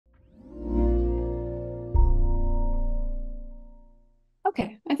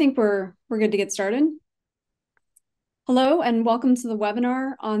Okay, I think we're good to get started. Hello, and welcome to the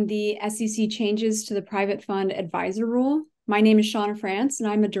webinar on the SEC changes to the private fund advisor rule. My name is Shauna France, and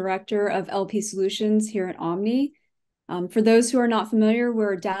I'm a director of LP Solutions here at Aumni. For those who are not familiar,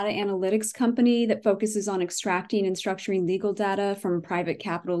 we're a data analytics company that focuses on extracting and structuring legal data from private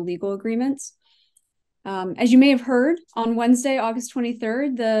capital legal agreements. As you may have heard, on Wednesday, August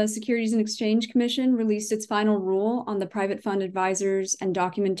 23rd, the Securities and Exchange Commission released its final rule on the private fund advisors and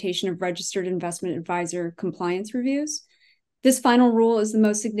documentation of registered investment advisor compliance reviews. This final rule is the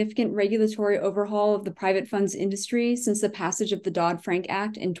most significant regulatory overhaul of the private funds industry since the passage of the Dodd-Frank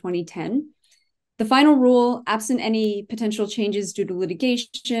Act in 2010. The final rule, absent any potential changes due to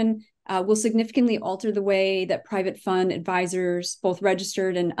litigation, will significantly alter the way that private fund advisors, both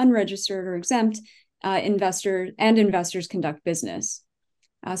registered and unregistered or exempt, investors conduct business.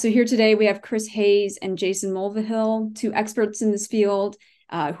 So here today we have Chris Hayes and Jason Mulvihill, two experts in this field,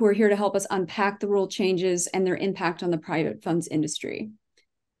 who are here to help us unpack the rule changes and their impact on the private funds industry.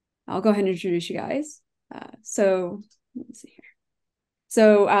 I'll go ahead and introduce you guys. Let's see here.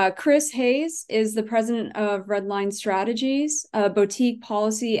 So Chris Hayes is the president of Redline Strategies, a boutique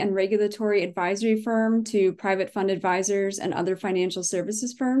policy and regulatory advisory firm to private fund advisors and other financial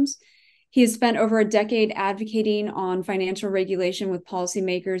services firms. He has spent over a decade advocating on financial regulation with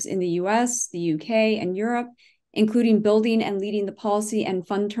policymakers in the US, the UK, and Europe, including building and leading the policy and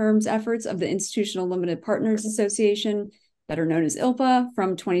fund terms efforts of the Institutional Limited Partners Association, better known as ILPA,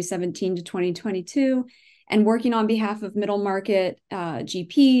 from 2017 to 2022, and working on behalf of middle market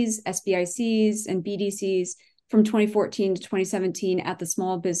GPs, SBICs, and BDCs from 2014 to 2017 at the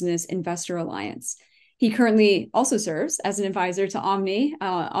Small Business Investor Alliance. He currently also serves as an advisor to Aumni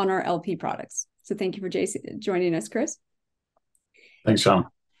on our LP products. So thank you for joining us, Chris. Thanks, Sean.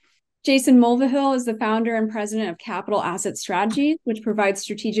 Jason Mulvihill is the founder and president of Capital Asset Strategies, which provides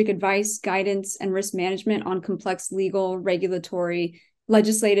strategic advice, guidance, and risk management on complex legal, regulatory,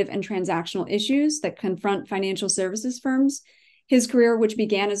 legislative, and transactional issues that confront financial services firms. His career, which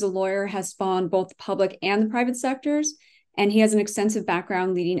began as a lawyer, has spawned both the public and the private sectors, and he has an extensive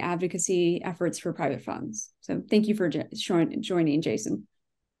background leading advocacy efforts for private funds. So thank you for joining, Jason.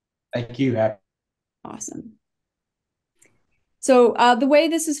 Thank you. Awesome. So the way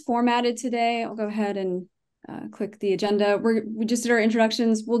this is formatted today, I'll go ahead and click the agenda. We just did our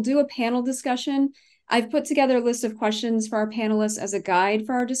introductions. We'll do a panel discussion. I've put together a list of questions for our panelists as a guide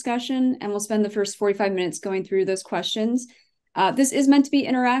for our discussion, and we'll spend the first 45 minutes going through those questions. This is meant to be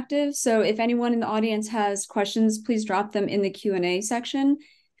interactive, so if anyone in the audience has questions, please drop them in the Q&A section.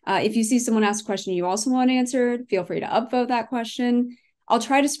 If you see someone ask a question you also want answered, feel free to upvote that question. I'll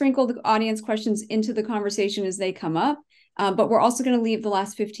try to sprinkle the audience questions into the conversation as they come up, but we're also going to leave the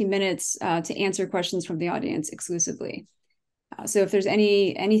last 15 minutes to answer questions from the audience exclusively. So if there's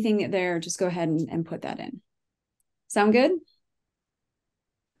anything there, just go ahead and put that in. Sound good?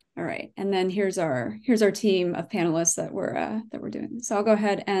 All right, and then here's our team of panelists that we're doing. So I'll go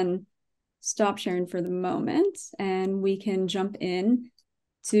ahead and stop sharing for the moment, and we can jump in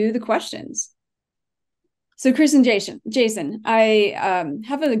to the questions. So Chris and Jason, I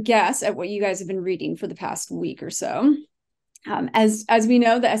have a guess at what you guys have been reading for the past week or so. As we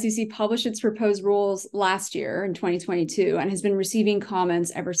know, the SEC published its proposed rules last year in 2022 and has been receiving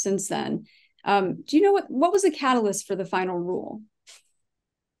comments ever since then. Do you know what was the catalyst for the final rule?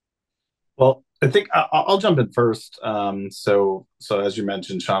 Well, I think I'll jump in first. So as you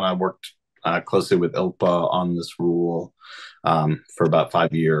mentioned, Sean, I worked closely with ILPA on this rule for about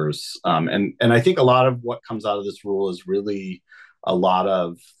 5 years. And I think a lot of what comes out of this rule is really a lot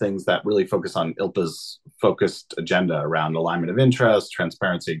of things that really focus on ILPA's focused agenda around alignment of interest,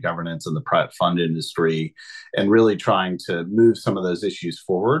 transparency, governance in the private fund industry, and really trying to move some of those issues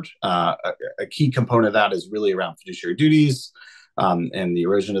forward. A key component of that is really around fiduciary duties, and the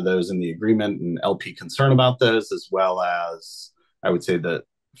erosion of those in the agreement and LP concern about those, as well as, I would say, the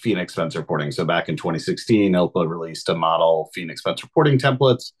fee and expense reporting. So back in 2016, ILPA released a model fee and expense reporting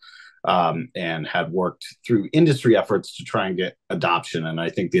template, and had worked through industry efforts to try and get adoption. And I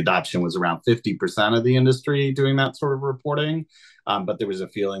think the adoption was around 50% of the industry doing that sort of reporting. But there was a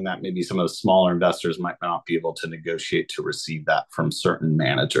feeling that maybe some of the smaller investors might not be able to negotiate to receive that from certain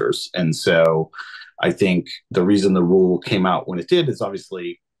managers. And so I think the reason the rule came out when it did is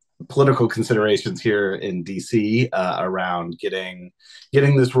obviously political considerations here in DC around getting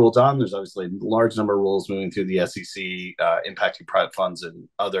this rule done. There's obviously a large number of rules moving through the SEC impacting private funds and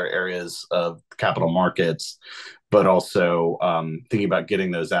other areas of capital markets, but also thinking about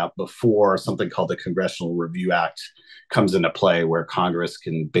getting those out before something called the Congressional Review Act comes into play, where Congress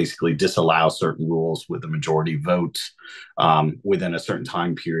can basically disallow certain rules with a majority vote within a certain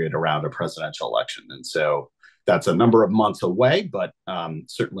time period around a presidential election. And so that's a number of months away, but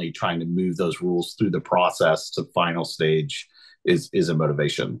certainly trying to move those rules through the process to final stage is a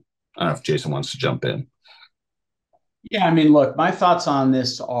motivation. I don't know if Jason wants to jump in. Yeah, I mean, look, my thoughts on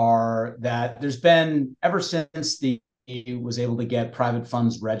this are that there's been, ever since the was able to get private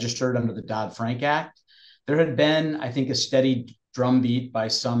funds registered under the Dodd-Frank Act, there had been, I think, a steady drumbeat by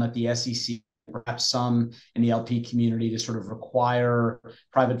some at the SEC, perhaps some in the LP community, to sort of require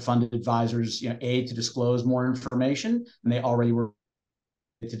private fund advisors, A, to disclose more information, and they already were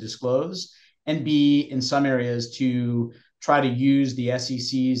to disclose, and B, in some areas, to try to use the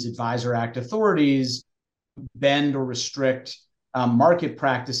SEC's Advisor Act authorities, bend or restrict market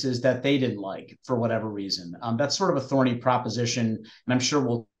practices that they didn't like for whatever reason. That's sort of a thorny proposition, and I'm sure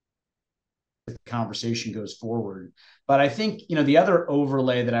we'll the conversation goes forward. But I think, the other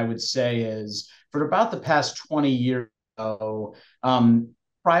overlay that I would say is, for about the past 20 years ago,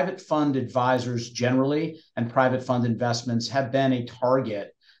 private fund advisors generally and private fund investments have been a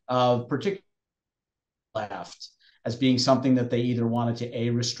target of particular left, as being something that they either wanted to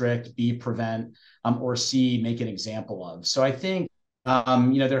A, restrict, B, prevent, or C, make an example of. So I think,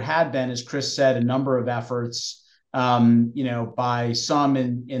 there had been, as Chris said, a number of efforts by some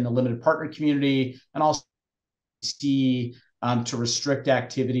in the limited partner community, and also see to restrict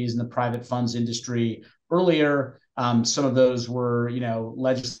activities in the private funds industry earlier. Some of those were,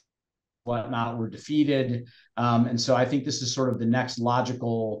 legislative whatnot, were defeated. And so I think this is sort of the next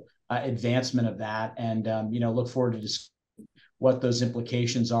logical advancement of that. And, look forward to what those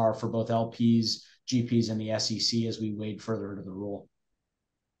implications are for both LPs, GPs, and the SEC as we wade further into the rule.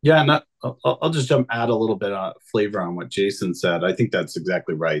 Yeah, and I'll just add a little bit of flavor on what Jason said. I think that's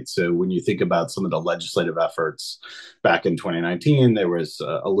exactly right. So when you think about some of the legislative efforts back in 2019, there was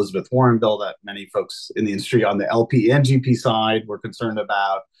Elizabeth Warren bill that many folks in the industry on the LP and GP side were concerned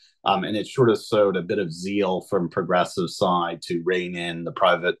about. And it sort of showed a bit of zeal from progressive side to rein in the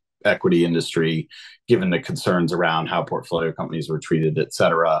private equity industry, given the concerns around how portfolio companies were treated, et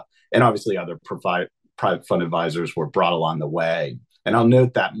cetera. And obviously other private fund advisors were brought along the way. And I'll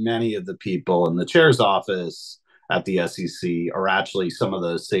note that many of the people in the chair's office at the SEC are actually some of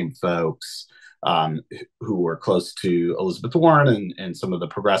those same folks who were close to Elizabeth Warren and some of the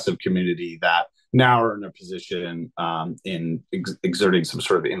progressive community that now are in a position in exerting some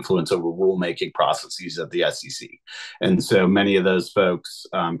sort of influence over rulemaking processes at the SEC. And so many of those folks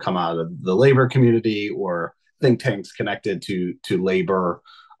come out of the labor community or think tanks connected to labor,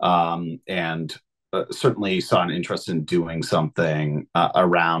 and certainly saw an interest in doing something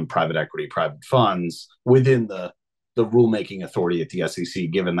around private equity, private funds within the rulemaking authority at the SEC,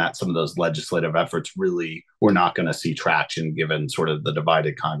 given that some of those legislative efforts really were not going to see traction given sort of the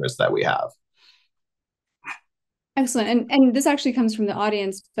divided Congress that we have. Excellent. And this actually comes from the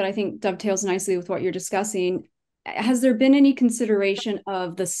audience, but I think dovetails nicely with what you're discussing. Has there been any consideration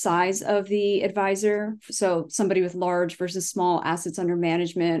of the size of the advisor? So somebody with large versus small assets under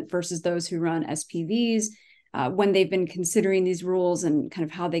management versus those who run SPVs, when they've been considering these rules and kind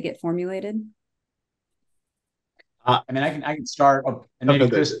of how they get formulated? I mean, I can start, and maybe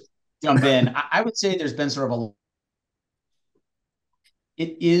Chris jump in. I would say there's been sort of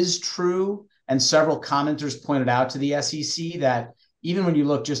it is true, and several commenters pointed out to the SEC that even when you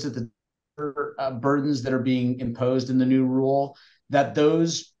look just at the burdens that are being imposed in the new rule, that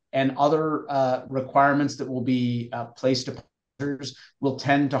those and other requirements that will be placed upon advisors will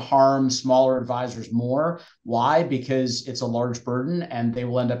tend to harm smaller advisors more. Why? Because it's a large burden, and they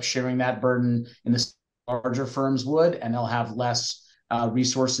will end up sharing that burden in the larger firms would, and they'll have less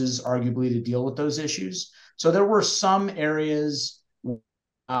resources, arguably, to deal with those issues. So there were some areas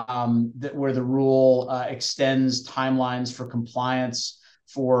where the rule extends timelines for compliance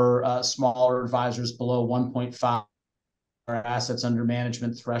for smaller advisors below 1.5 assets under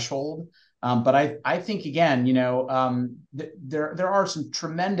management threshold. But I think, again, there are some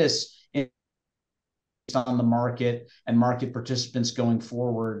tremendous on the market and market participants going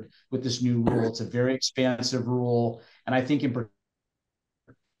forward with this new rule. It's a very expansive rule, and I think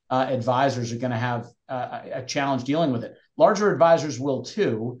advisors are going to have a challenge dealing with it. Larger advisors will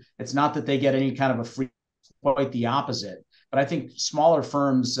too. It's not that they get any kind of a free, quite the opposite. But I think smaller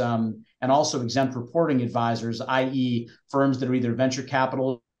firms and also exempt reporting advisors, i.e. firms that are either venture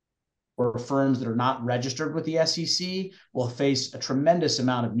capital or firms that are not registered with the SEC will face a tremendous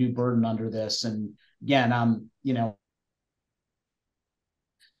amount of new burden under this. And again, I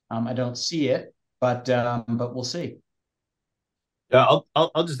don't see it, but we'll see. Yeah,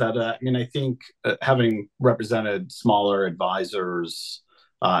 I'll just add that. I mean, I think having represented smaller advisors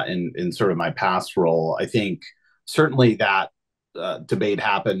in sort of my past role, I think certainly that debate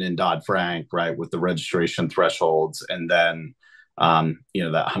happened in Dodd-Frank, right, with the registration thresholds, and then that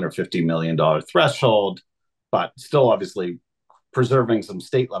 $150 million threshold, but still obviously preserving some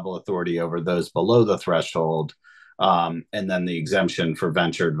state level authority over those below the threshold. And then the exemption for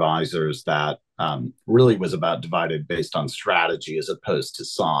venture advisors that really was about divided based on strategy as opposed to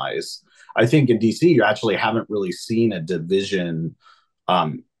size. I think in DC, you actually haven't really seen a division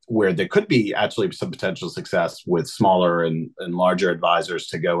where there could be actually some potential success with smaller and larger advisors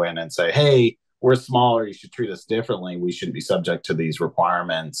to go in and say, hey, we're smaller, you should treat us differently, we shouldn't be subject to these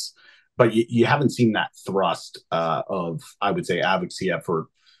requirements. But you haven't seen that thrust of, I would say, advocacy effort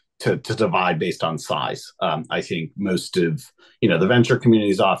to divide based on size. I think most of the venture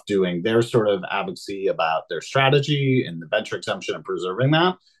community is off doing their sort of advocacy about their strategy and the venture exemption and preserving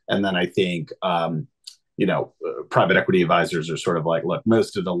that. And then I think private equity advisors are sort of like, look,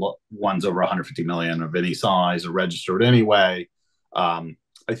 most of the ones over 150 million of any size are registered anyway.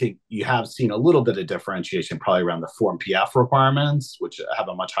 I think you have seen a little bit of differentiation probably around the Form PF requirements, which have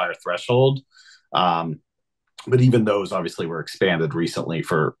a much higher threshold. But even those obviously were expanded recently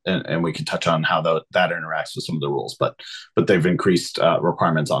and we can touch on how that interacts with some of the rules, but they've increased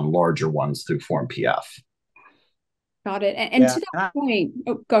requirements on larger ones through Form PF. Got it. And to that point,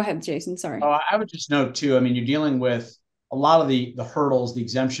 go ahead, Jason, sorry. I would just note too, I mean, you're dealing with a lot of the hurdles, the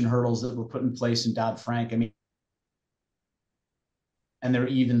exemption hurdles that were put in place in Dodd-Frank. I mean, and they're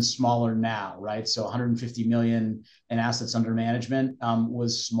even smaller now, right? So 150 million in assets under management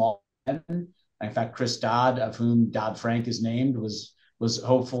was small. In fact, Chris Dodd, of whom Dodd-Frank is named, was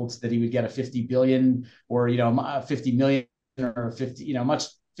hopeful that he would get a 50 billion or 50 million or 50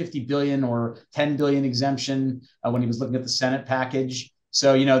 50 billion or 10 billion exemption when he was looking at the Senate package.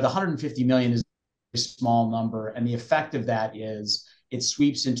 So the 150 million is a small number, and the effect of that is it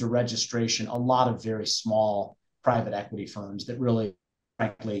sweeps into registration a lot of very small private equity firms that really,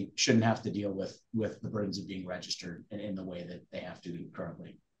 frankly, shouldn't have to deal with the burdens of being registered in the way that they have to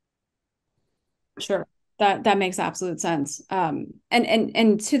currently. Sure, that makes absolute sense. And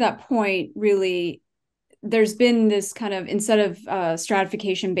to that point, really, there's been this kind of, instead of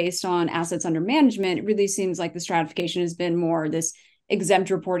stratification based on assets under management, it really seems like the stratification has been more this exempt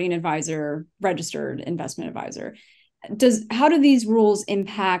reporting advisor, registered investment advisor. How do these rules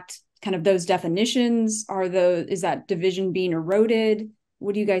impact kind of those definitions? Is that division being eroded?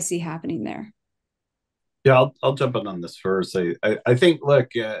 What do you guys see happening there? Yeah, I'll jump in on this first. I think,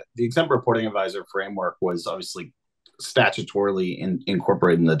 look, the exempt reporting advisor framework was obviously statutorily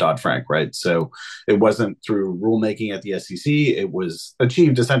incorporated in the Dodd-Frank, right? So it wasn't through rulemaking at the SEC. It was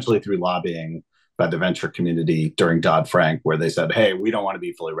achieved essentially through lobbying by the venture community during Dodd-Frank, where they said, hey, we don't want to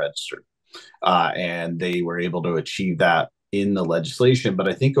be fully registered. And they were able to achieve that in the legislation. But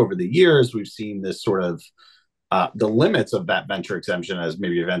I think over the years, we've seen this sort of the limits of that venture exemption as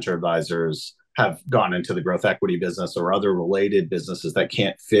maybe venture advisors have gone into the growth equity business or other related businesses that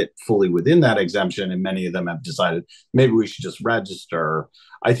can't fit fully within that exemption. And many of them have decided maybe we should just register.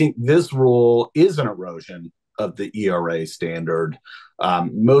 I think this rule is an erosion of the ERA standard,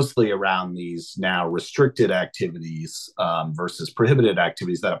 mostly around these now restricted activities versus prohibited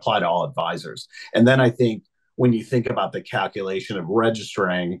activities that apply to all advisors. And then I think when you think about the calculation of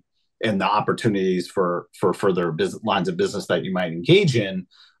registering and the opportunities for further lines of business that you might engage in,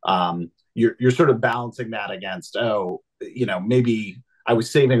 you're sort of balancing that against, maybe I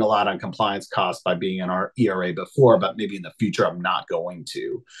was saving a lot on compliance costs by being in our ERA before, but maybe in the future I'm not going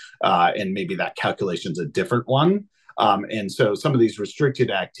to. And maybe that calculation's a different one. And so some of these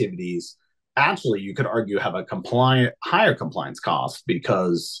restricted activities, actually, you could argue have a higher compliance cost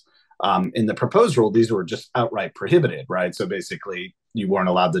because in the proposed rule, these were just outright prohibited, right? So basically, you weren't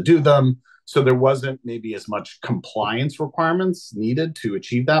allowed to do them. So there wasn't maybe as much compliance requirements needed to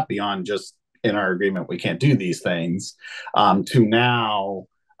achieve that beyond just in our agreement, we can't do these things, to now,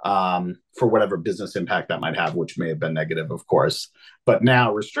 for whatever business impact that might have, which may have been negative, of course. But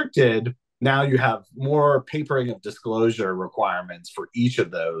now restricted, now you have more papering of disclosure requirements for each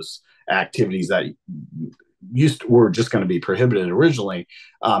of those activities that were just going to be prohibited originally,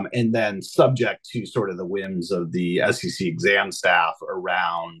 and then subject to sort of the whims of the SEC exam staff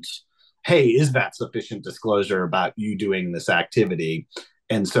around, hey, is that sufficient disclosure about you doing this activity?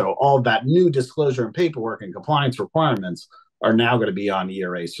 And so all of that new disclosure and paperwork and compliance requirements are now going to be on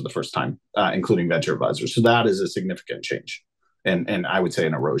ERAs for the first time, including venture advisors. So that is a significant change, and I would say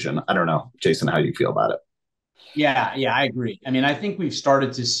an erosion. I don't know, Jason, how you feel about it. Yeah, I agree. I mean, I think we've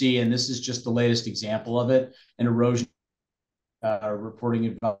started to see, and this is just the latest example of it, an erosion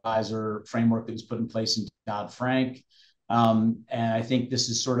reporting advisor framework that was put in place in Dodd-Frank. And I think this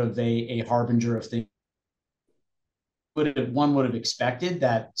is sort of a harbinger of things one would have expected,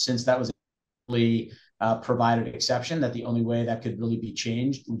 that since that was a really provided exception, that the only way that could really be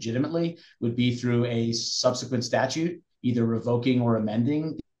changed legitimately would be through a subsequent statute, either revoking or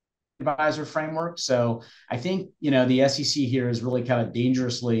amending advisor framework. So I think, the SEC here is really kind of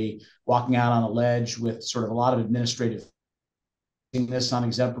dangerously walking out on a ledge with sort of a lot of administrative this on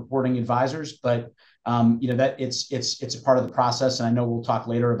exempt reporting advisors, but that it's a part of the process. And I know we'll talk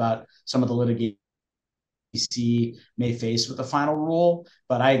later about some of the litigation may face with the final rule,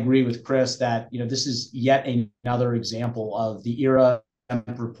 but I agree with Chris that this is yet another example of the era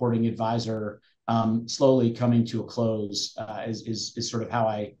of reporting advisor slowly coming to a close. Is sort of how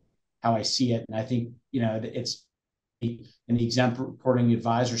I see it, and I think it's in the exempt reporting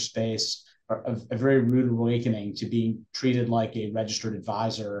advisor space a very rude awakening to being treated like a registered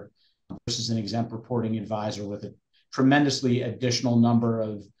advisor versus an exempt reporting advisor with a tremendously additional number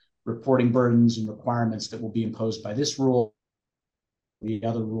of reporting burdens and requirements that will be imposed by this rule, the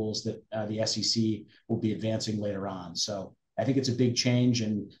other rules that the SEC will be advancing later on. So I think it's a big change.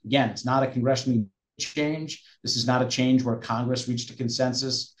 And again, it's not a congressional change. This is not a change where Congress reached a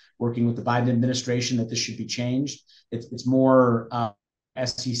consensus working with the Biden administration that this should be changed. It's more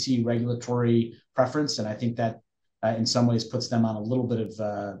SEC regulatory preference. And I think that in some ways puts them on a little bit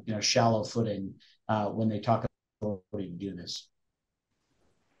of shallow footing when they talk about authority to do this.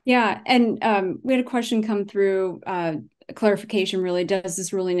 Yeah, and we had a question come through, a clarification really, does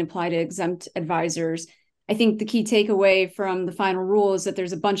this ruling apply to exempt advisors? I think the key takeaway from the final rule is that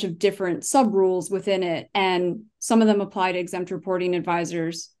there's a bunch of different sub-rules within it, and some of them apply to exempt reporting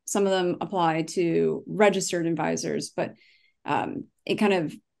advisors, some of them apply to registered advisors, but it kind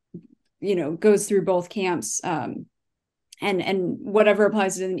of, goes through both camps. And whatever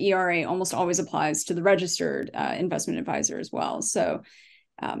applies to an ERA almost always applies to the registered investment advisor as well. So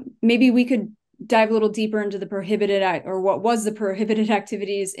maybe we could dive a little deeper into the prohibited or what was the prohibited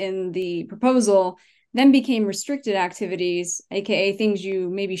activities in the proposal, then became restricted activities, aka things you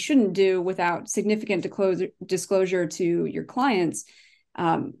maybe shouldn't do without significant disclosure to your clients.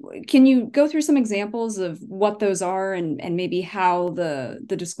 Can you go through some examples of what those are and maybe how the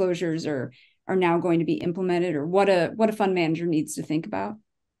disclosures are now going to be implemented, or what a fund manager needs to think about?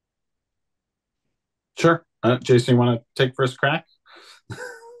 Sure. Jason, you want to take first crack?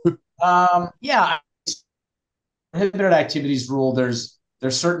 Yeah, prohibited activities rule. There's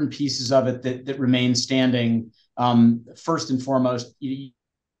certain pieces of it that remain standing. First and foremost,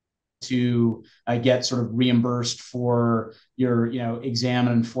 to get sort of reimbursed for your exam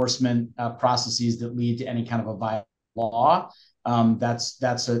and enforcement processes that lead to any kind of a violation of law. That's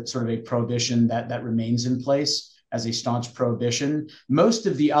a sort of a prohibition that remains in place as a staunch prohibition. Most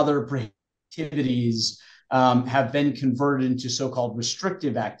of the other activities have been converted into so-called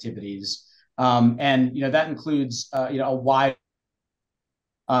restrictive activities, and that includes a wide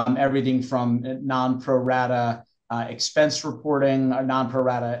everything from non-pro rata expense reporting, non-pro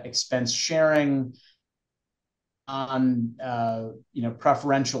rata expense sharing, on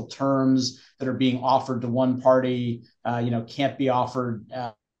preferential terms that are being offered to one party, can't be offered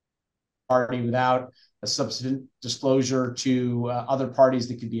party without a subsequent disclosure to other parties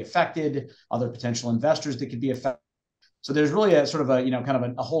that could be affected, other potential investors that could be affected. So there's really a sort of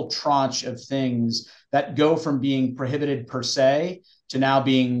a whole tranche of things that go from being prohibited per se to now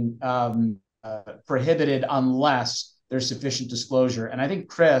being prohibited unless there's sufficient disclosure. And I think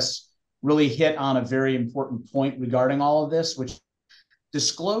Chris really hit on a very important point regarding all of this, which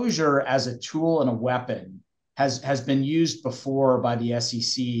disclosure as a tool and a weapon has been used before by the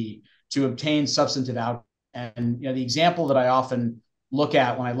SEC to obtain substantive outcomes. And the example that I often look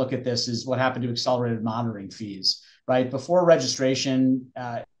at when I look at this is what happened to accelerated monitoring fees. Right before registration,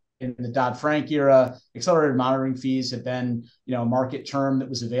 in the Dodd-Frank era, accelerated monitoring fees had been a market term that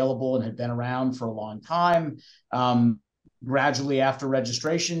was available and had been around for a long time. Gradually after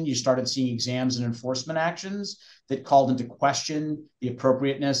registration, you started seeing exams and enforcement actions that called into question the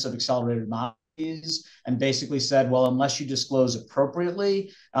appropriateness of accelerated monitoring fees and basically said, well, unless you disclose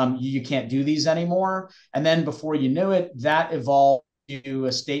appropriately, you can't do these anymore. And then before you knew it, that evolved to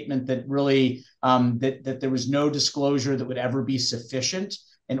a statement that really that there was no disclosure that would ever be sufficient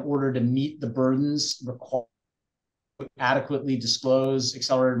in order to meet the burdens required adequately disclose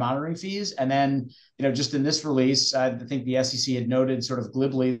accelerated monitoring fees. And then, just in this release, I think the SEC had noted sort of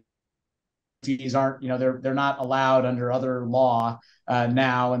glibly, fees aren't, they're not allowed under other law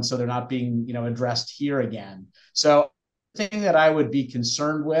now, and so they're not being, addressed here again. So the thing that I would be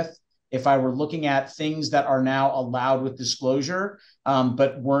concerned with if I were looking at things that are now allowed with disclosure,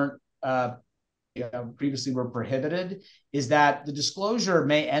 but weren't previously were prohibited, is that the disclosure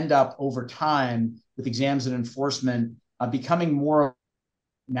may end up over time with exams and enforcement becoming more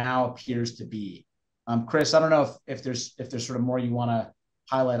now appears to be. Chris, I don't know if there's sort of more you want to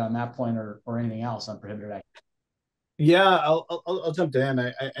highlight on that point, or anything else on prohibited activity. Yeah, I'll jump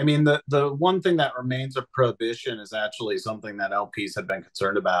in. I mean, the one thing that remains a prohibition is actually something that LPs had been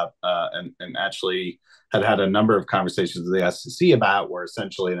concerned about, and actually had a number of conversations with the SEC about, where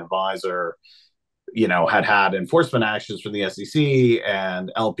essentially an advisor, had enforcement actions from the SEC,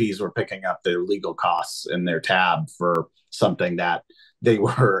 and LPs were picking up their legal costs in their tab for something that they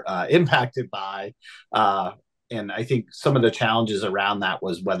were impacted by. And I think some of the challenges around that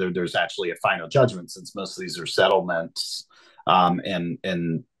was whether there's actually a final judgment, since most of these are settlements. And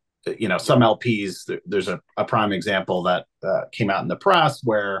some LPs, there's a prime example that came out in the press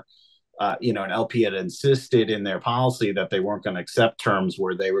where an LP had insisted in their policy that they weren't going to accept terms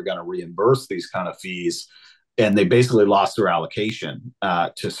where they were going to reimburse these kind of fees, and they basically lost their allocation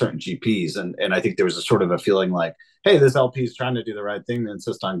to certain GPs. And I think there was a sort of a feeling like, hey, this LP is trying to do the right thing to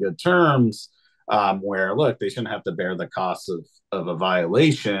insist on good terms, where, look, they shouldn't have to bear the costs of a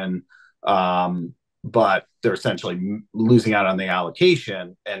violation, but they're essentially losing out on the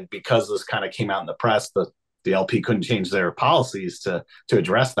allocation. And because this kind of came out in the press, the LP couldn't change their policies to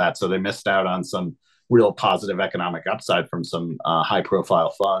address that. So they missed out on some real positive economic upside from some high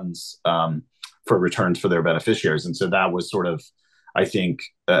profile funds for returns for their beneficiaries. And so that was sort of, I think,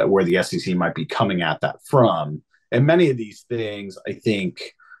 where the SEC might be coming at that from. And many of these things, I think,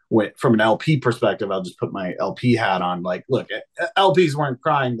 from an LP perspective, I'll just put my LP hat on. Like, look, LPs weren't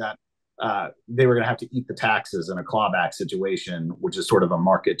crying that they were going to have to eat the taxes in a clawback situation, which is sort of a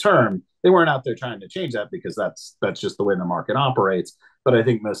market term. They weren't out there trying to change that, because that's just the way the market operates. But I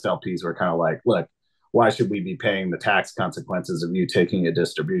think most LPs were kind of like, look, why should we be paying the tax consequences of you taking a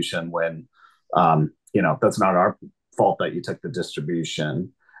distribution when, that's not our fault that you took the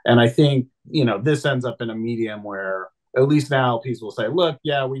distribution. And I think, this ends up in a medium where at least now LPs will say, look,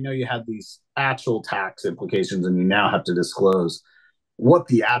 yeah, we know you had these actual tax implications, and you now have to disclose what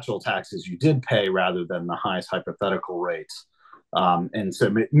the actual taxes you did pay rather than the highest hypothetical rates. And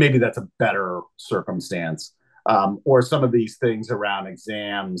so maybe that's a better circumstance. Or some of these things around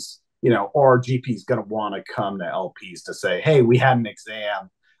exams, are GPs going to want to come to LPs to say, hey, we had an exam,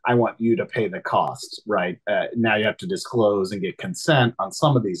 I want you to pay the cost, right? Now you have to disclose and get consent on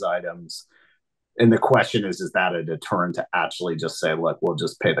some of these items. And the question is that a deterrent to actually just say, look, we'll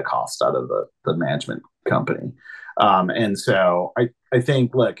just pay the cost out of the management company? And so I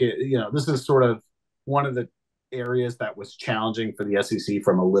think, look, this is sort of one of the areas that was challenging for the SEC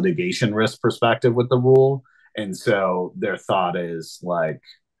from a litigation risk perspective with the rule. And so their thought is like,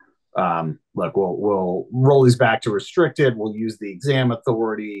 look, we'll roll these back to restricted. We'll use the exam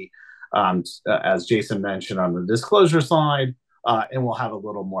authority, as Jason mentioned, on the disclosure side, and we'll have a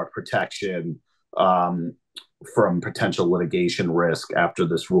little more protection from potential litigation risk after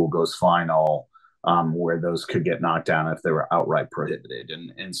this rule goes final, where those could get knocked down if they were outright prohibited.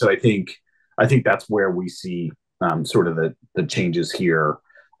 And so I think that's where we see sort of the changes here.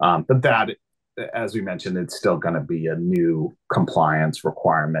 But that, as we mentioned, it's still going to be a new compliance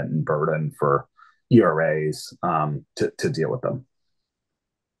requirement and burden for ERAs to deal with them.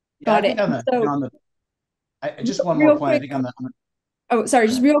 Got it. Just one more point. I think on the. Oh, sorry,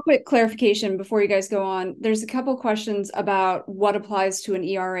 just real quick clarification before you guys go on. There's a couple questions about what applies to an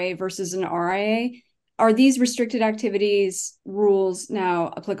ERA versus an RIA. Are these restricted activities rules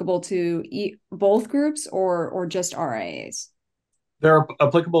now applicable to both groups or just RIAs? They're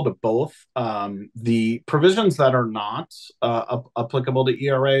applicable to both. The provisions that are not applicable to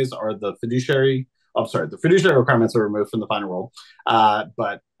ERAs are the fiduciary. The fiduciary requirements are removed from the final rule,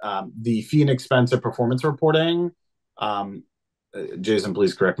 but the fee and expense of performance reporting. Jason,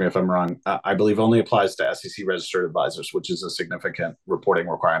 please correct me if I'm wrong. I believe only applies to SEC registered advisors, which is a significant reporting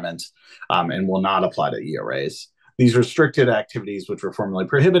requirement, and will not apply to ERAs. These restricted activities, which were formerly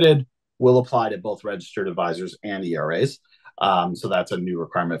prohibited, will apply to both registered advisors and ERAs. So that's a new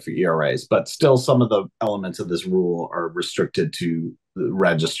requirement for ERAs. But still, some of the elements of this rule are restricted to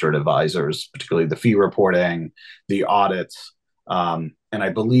registered advisors, particularly the fee reporting, the audits, and I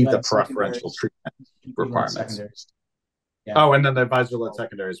believe the preferential treatment requirements. Yeah. Oh, and then the advisor-led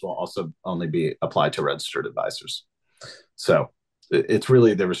secondaries will also only be applied to registered advisors. So it's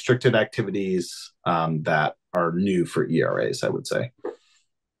really the restricted activities that are new for ERAs, I would say.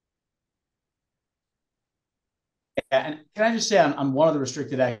 And can I just say on one of the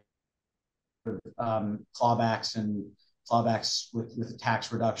restricted clawbacks and clawbacks with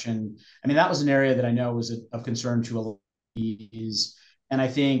tax reduction. I mean, that was an area that I know was of concern to a lot of LPs, and I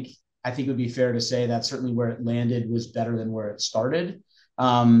think it would be fair to say that certainly where it landed was better than where it started.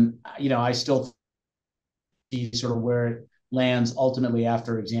 I still see sort of where it lands ultimately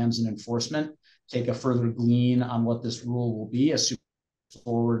after exams and enforcement. Take a further glean on what this rule will be, assuming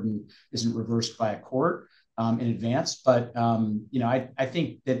forward and isn't reversed by a court in advance. But I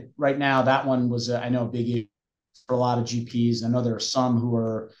think that right now that one was I know a big issue for a lot of GPs. I know there are some who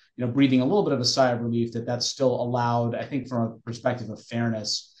are breathing a little bit of a sigh of relief that that's still allowed. I think from a perspective of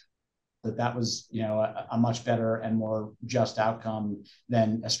fairness, that was a much better and more just outcome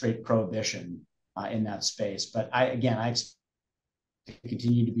than a straight prohibition in that space. But I expect to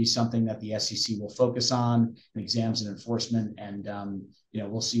continue to be something that the SEC will focus on in exams and enforcement, and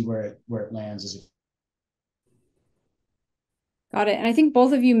we'll see where it lands as a. Got it. And I think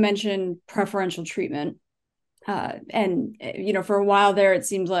both of you mentioned preferential treatment. And for a while there, it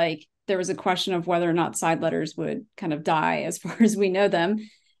seemed like there was a question of whether or not side letters would kind of die as far as we know them.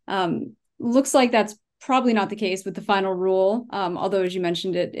 Looks like that's probably not the case with the final rule, although, as you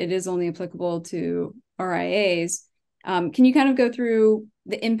mentioned, it is only applicable to RIAs. Can you kind of go through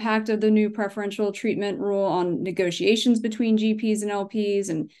the impact of the new preferential treatment rule on negotiations between GPs and LPs,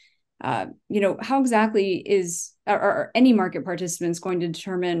 and how exactly are any market participants going to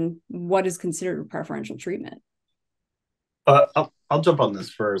determine what is considered preferential treatment? I'll jump on this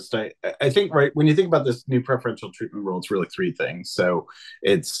first. I think, right, when you think about this new preferential treatment rule, it's really three things. So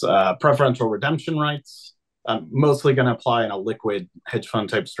it's preferential redemption rights, mostly going to apply in a liquid hedge fund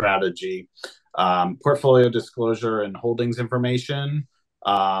type strategy, portfolio disclosure and holdings information,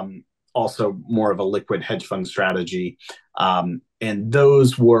 also more of a liquid hedge fund strategy. And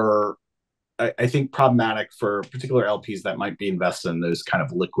those were, I think, problematic for particular LPs that might be invested in those kind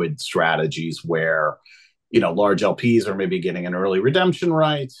of liquid strategies where large LPs are maybe getting an early redemption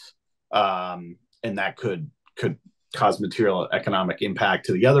right, and that could cause material economic impact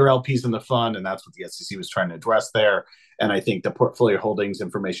to the other LPs in the fund, and that's what the SEC was trying to address there. And I think the portfolio holdings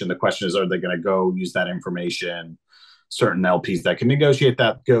information, the question is, are they going to go use that information? Certain LPs that can negotiate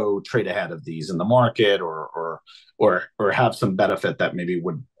that go trade ahead of these in the market, or have some benefit that maybe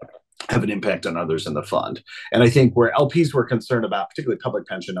would have an impact on others in the fund. And I think where LPs were concerned about, particularly public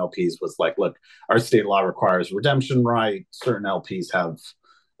pension LPs, was like, look, our state law requires redemption right. Certain LPs have,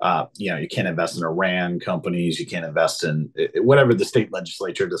 you can't invest in Iran companies. You can't invest in whatever the state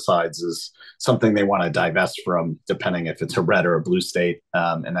legislature decides is something they want to divest from, depending if it's a red or a blue state.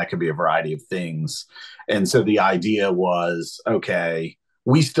 And that could be a variety of things. And so the idea was, okay,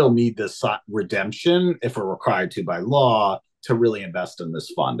 we still need this redemption if we're required to by law to really invest in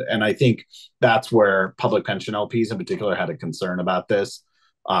this fund. And I think that's where public pension LPs in particular had a concern about this.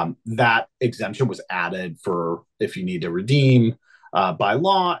 That exemption was added for if you need to redeem by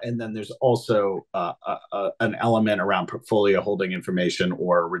law. And then there's also an element around portfolio holding information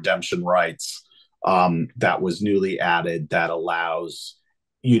or redemption rights that was newly added that allows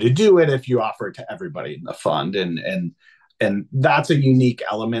you to do it if you offer it to everybody in the fund. And that's a unique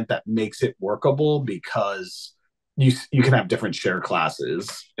element that makes it workable because you can have different share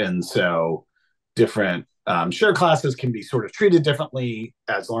classes, and so different share classes can be sort of treated differently.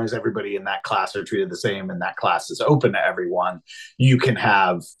 As long as everybody in that class are treated the same and that class is open to everyone, you can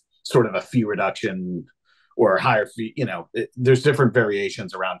have sort of a fee reduction or a higher fee. There's different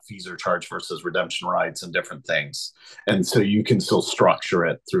variations around fees or charge versus redemption rights and different things, and so you can still structure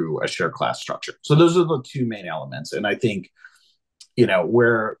it through a share class structure. So those are the two main elements. And I think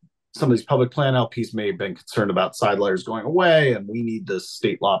where some of these public plan LPs may have been concerned about side letters going away and we need this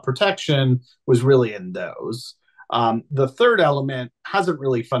state law protection was really in those. The third element hasn't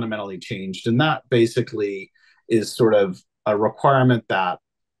really fundamentally changed, and that basically is sort of a requirement that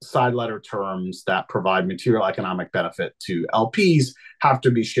side letter terms that provide material economic benefit to LPs have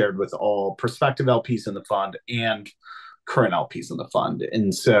to be shared with all prospective LPs in the fund and current LPs in the fund.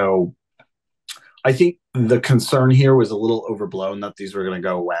 And so I think the concern here was a little overblown that these were going to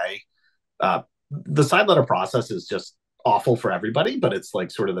go away. The side letter process is just awful for everybody, but it's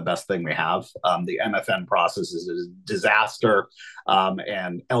like sort of the best thing we have. The MFN process is a disaster,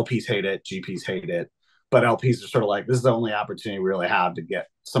 and LPs hate it, GPs hate it, but LPs are sort of like, this is the only opportunity we really have to get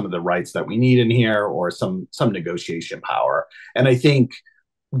some of the rights that we need in here or some negotiation power. And I think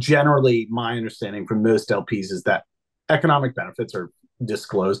generally my understanding from most LPs is that economic benefits are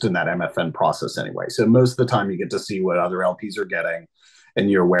disclosed in that MFN process anyway. So most of the time you get to see what other LPs are getting, and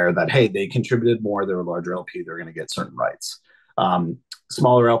you're aware that, hey, they contributed more, they're a larger LP, they're going to get certain rights.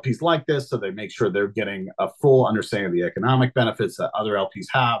 Smaller LPs like this, so they make sure they're getting a full understanding of the economic benefits that other LPs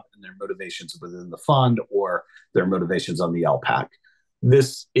have and their motivations within the fund or their motivations on the LPAC.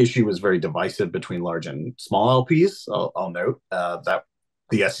 This issue was very divisive between large and small LPs. I'll note that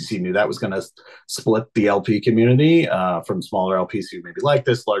the SEC knew that was going to split the LP community from smaller LPs who maybe like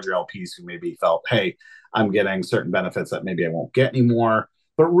this, larger LPs who maybe felt, hey, I'm getting certain benefits that maybe I won't get anymore.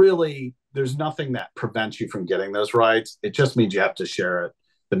 But really, there's nothing that prevents you from getting those rights. It just means you have to share it,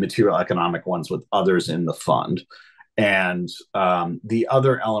 the material economic ones, with others in the fund. And the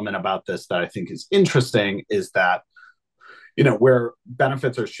other element about this that I think is interesting is that, you know, where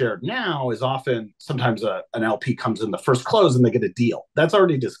benefits are shared now is often sometimes an LP comes in the first close and they get a deal. That's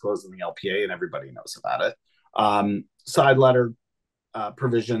already disclosed in the LPA and everybody knows about it. Side letter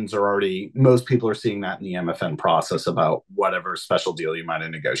provisions are already, most people are seeing that in the MFN process about whatever special deal you might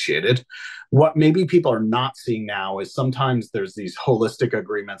have negotiated. What maybe people are not seeing now is sometimes there's these holistic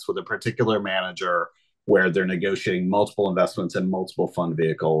agreements with a particular manager where they're negotiating multiple investments in multiple fund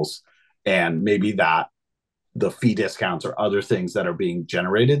vehicles, and maybe that the fee discounts or other things that are being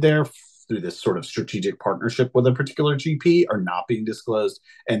generated there through this sort of strategic partnership with a particular GP are not being disclosed,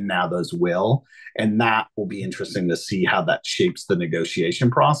 and now those will. And that will be interesting to see how that shapes the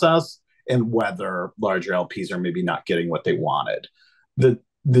negotiation process and whether larger LPs are maybe not getting what they wanted.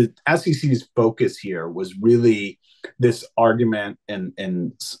 The SEC's focus here was really this argument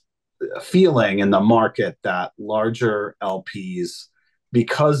and feeling in the market that larger LPs,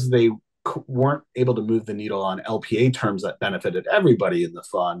 because they weren't able to move the needle on LPA terms that benefited everybody in the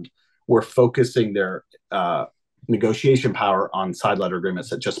fund, were focusing their negotiation power on side letter agreements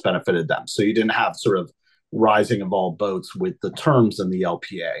that just benefited them. So you didn't have sort of rising of all boats with the terms in the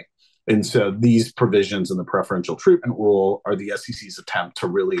LPA. And so these provisions in the preferential treatment rule are the SEC's attempt to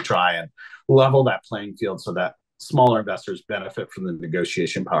really try and level that playing field so that smaller investors benefit from the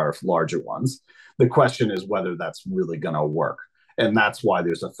negotiation power of larger ones. The question is whether that's really going to work. And that's why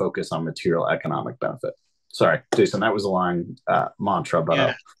there's a focus on material economic benefit. Sorry, Jason, that was a long mantra, but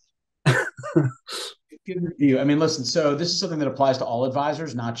yeah. Good review. I mean, listen, so this is something that applies to all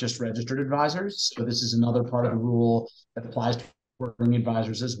advisors, not just registered advisors. So this is another part of the rule that applies to working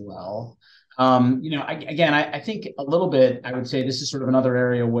advisors as well. I think a little bit, I would say this is sort of another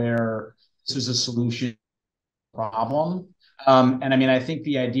area where this is a solution problem. And I mean, I think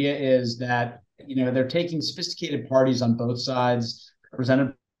the idea is that, they're taking sophisticated parties on both sides,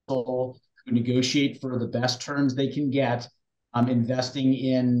 represented who negotiate for the best terms they can get, investing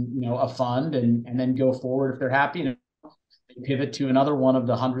in, a fund and then go forward if they're happy. And they pivot to another one of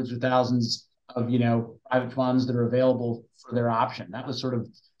the hundreds or thousands of, private funds that are available for their option. That was sort of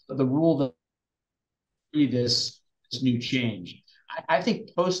the rule that this new change. I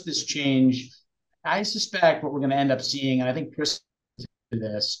think post this change, I suspect what we're going to end up seeing, and I think Chris did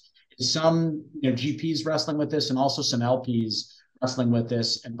this, is some GPs wrestling with this and also some LPs wrestling with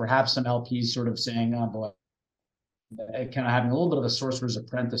this, and perhaps some LPs sort of saying, oh boy, kind of having a little bit of a sorcerer's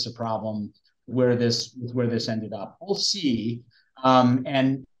apprentice a problem where this ended up. We'll see.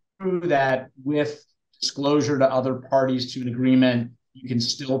 And through that, with disclosure to other parties to an agreement, you can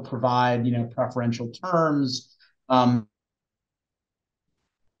still provide, preferential terms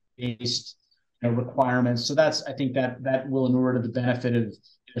based requirements. So I think that will inure to the benefit of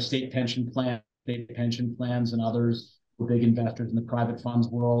state pension plans and others who are big investors in the private funds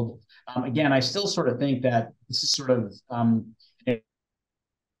world. Again, I still sort of think that this is sort of the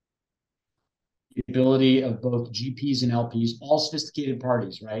ability of both GPs and LPs, all sophisticated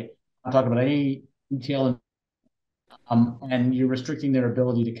parties, right? I'm talking about any retail, and you're restricting their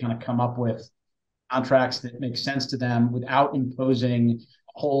ability to kind of come up with contracts that make sense to them without imposing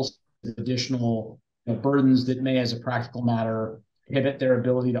a whole additional burdens that may, as a practical matter, inhibit their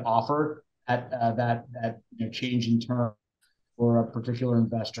ability to offer that change in term for a particular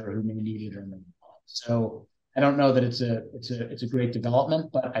investor who may need it or not. So I don't know that it's a great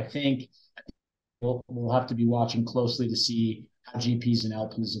development, but I think we'll have to be watching closely to see how GPs and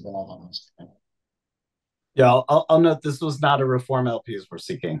LPs evolve on this. Yeah, I'll note this was not a reform LPs were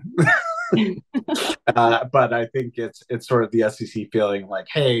seeking. But I think it's sort of the SEC feeling like,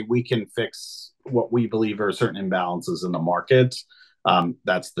 hey, we can fix what we believe are certain imbalances in the market.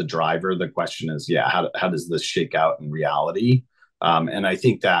 That's the driver. The question is, how does this shake out in reality? And I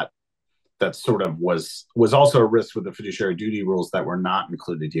think that sort of was also a risk with the fiduciary duty rules that were not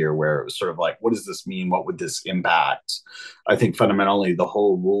included here, where it was sort of like, what does this mean? What would this impact? I think fundamentally the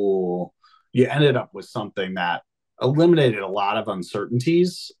whole rule, you ended up with something that eliminated a lot of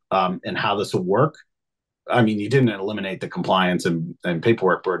uncertainties in how this will work. I mean, you didn't eliminate the compliance and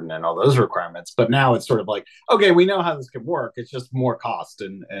paperwork burden and all those requirements, but now it's sort of like, okay, we know how this can work. It's just more cost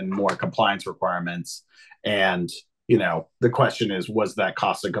and more compliance requirements. And, the question is, was that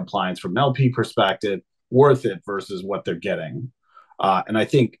cost and compliance from an LP perspective worth it versus what they're getting? And I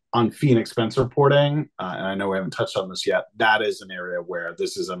think on fee and expense reporting, and I know we haven't touched on this yet, that is an area where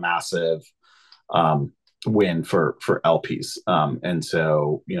this is a massive win for LPs. And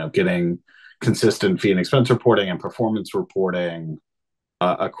so, getting consistent fee and expense reporting and performance reporting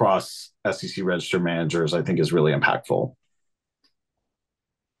across SEC registered managers, I think is really impactful.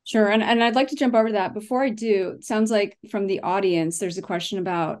 Sure. And I'd like to jump over to that. Before I do, it sounds like from the audience, there's a question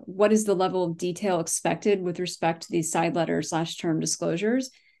about what is the level of detail expected with respect to these side letter / term disclosures?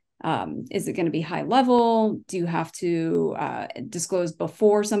 Is it going to be high level? Do you have to disclose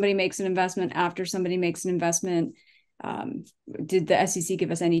before somebody makes an investment, after somebody makes an investment? Did the SEC give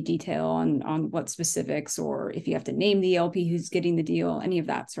us any detail on what specifics, or if you have to name the LP who's getting the deal, any of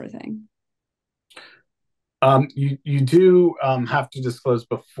that sort of thing? You do have to disclose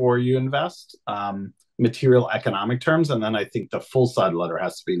before you invest material economic terms, and then I think the full side letter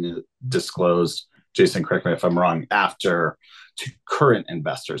has to be disclosed. Jason, correct me if I'm wrong, after to current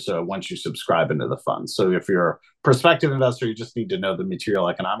investors. So once you subscribe into the fund. So if you're a prospective investor, you just need to know the material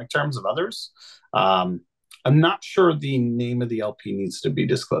economic terms of others. I'm not sure the name of the LP needs to be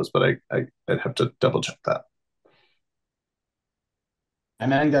disclosed, but I'd have to double check that. I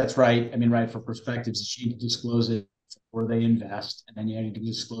think that's right. I mean, right, for perspectives, you need to disclose it where they invest, and then you need to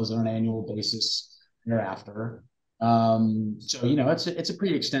disclose it on an annual basis thereafter. So, it's a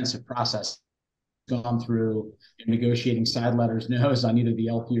pretty extensive process. Gone through negotiating side letters knows on either the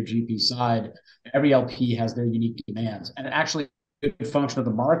LP or GP side, every LP has their unique demands. And actually, a good function of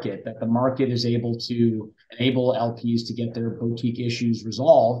the market, that the market is able to enable LPs to get their boutique issues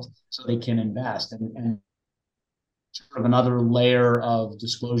resolved so they can invest. And sort of another layer of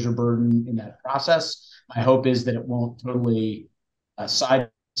disclosure burden in that process. My hope is that it won't totally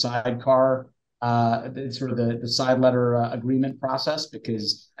sidecar sort of the side letter agreement process,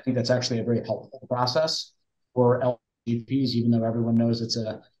 because I think that's actually a very helpful process for LPs, even though everyone knows it's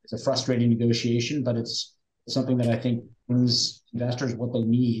a frustrating negotiation, but it's something that I think brings investors what they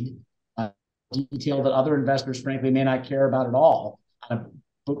need, detail that other investors, frankly, may not care about at all on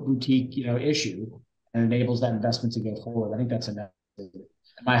a boutique, issue, and enables that investment to go forward. I think that's enough.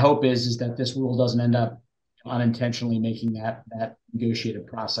 My hope is that this rule doesn't end up unintentionally making that negotiated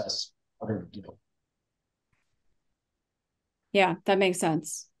process harder to do. Yeah, that makes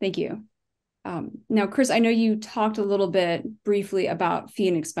sense. Thank you. Now, Chris, I know you talked a little bit briefly about fee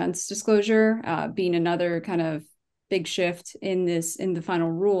and expense disclosure being another kind of big shift in the final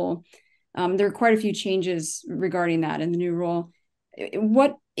rule. There are quite a few changes regarding that in the new rule.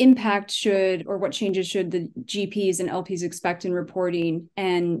 What impact what changes should the GPs and LPs expect in reporting?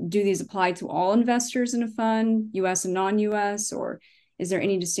 And do these apply to all investors in a fund, US and non-US, or is there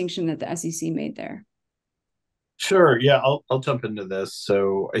any distinction that the SEC made there? Sure. Yeah, I'll jump into this.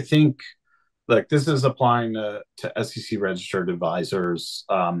 So I think this is applying to SEC registered advisors.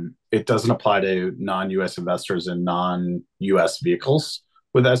 It doesn't apply to non-US investors and non-US vehicles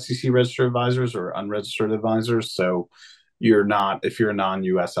with SEC registered advisors or unregistered advisors. So if you're a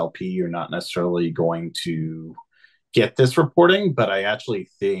non-US LP, you're not necessarily going to get this reporting. But I actually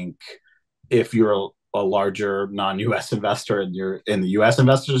think if you're a larger non-US investor and you're in the US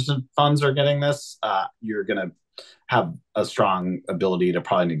investors and funds are getting this, you're going to have a strong ability to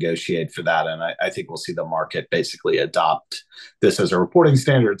probably negotiate for that. And I think we'll see the market basically adopt this as a reporting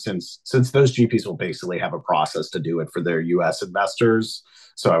standard, since those GPs will basically have a process to do it for their US investors.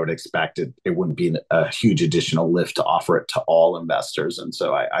 So I would expect it wouldn't be a huge additional lift to offer it to all investors. And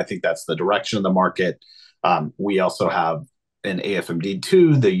so I think that's the direction of the market. We also have an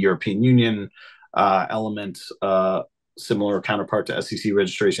AFMD2, the European Union element, similar counterpart to SEC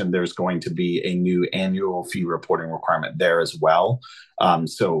registration. There's going to be a new annual fee reporting requirement there as well.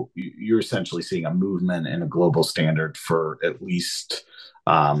 So you're essentially seeing a movement in a global standard for at least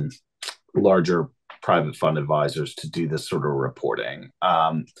larger private fund advisors to do this sort of reporting.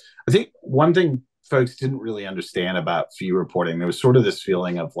 I think one thing folks didn't really understand about fee reporting, there was sort of this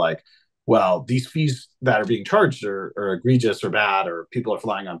feeling of like, well, these fees that are being charged are egregious or bad, or people are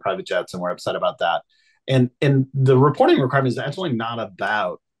flying on private jets and we're upset about that. And the reporting requirement is actually not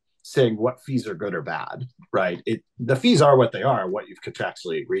about saying what fees are good or bad, right? The fees are what they are, what you've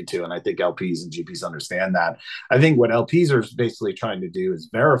contractually agreed to, and I think LPs and GPs understand that. I think what LPs are basically trying to do is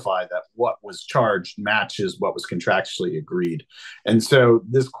verify that what was charged matches what was contractually agreed, and so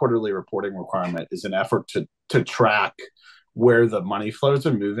this quarterly reporting requirement is an effort to track where the money flows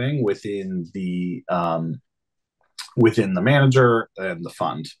are moving within the manager and the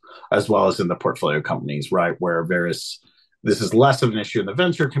fund, as well as in the portfolio companies, right? Where this is less of an issue in the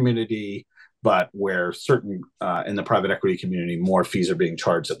venture community, but where certain in the private equity community, more fees are being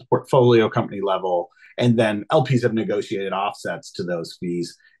charged at the portfolio company level. And then LPs have negotiated offsets to those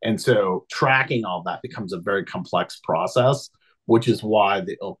fees. And so tracking all that becomes a very complex process, which is why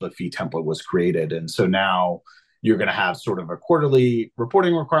the ILPA fee template was created. And so now you're going to have sort of a quarterly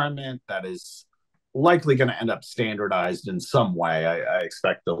reporting requirement that is likely going to end up standardized in some way. I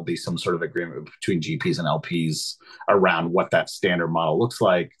expect there'll be some sort of agreement between GPs and LPs around what that standard model looks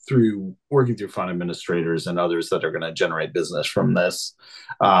like through working through fund administrators and others that are going to generate business from this.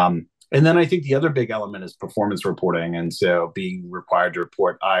 And then I think the other big element is performance reporting. And so being required to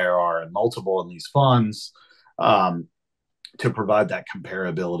report IRR and multiple in these funds to provide that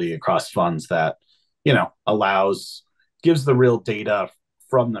comparability across funds that, gives the real data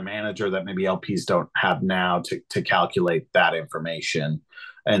from the manager that maybe LPs don't have now to calculate that information.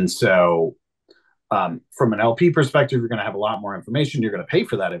 And so from an LP perspective, you're going to have a lot more information. You're going to pay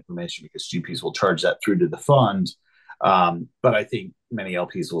for that information because GPs will charge that through to the fund. But I think many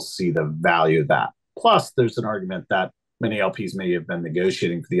LPs will see the value of that. Plus, there's an argument that many LPs may have been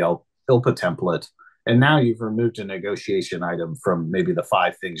negotiating for the ILPA template, and now you've removed a negotiation item from maybe the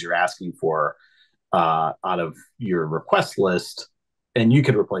 5 things you're asking for out of your request list, and you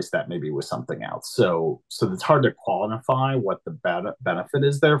could replace that maybe with something else. So it's hard to quantify what the benefit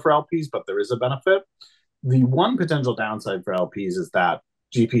is there for LPs, but there is a benefit. The one potential downside for LPs is that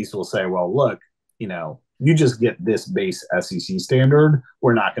GPs will say, well, look, you just get this base SEC standard.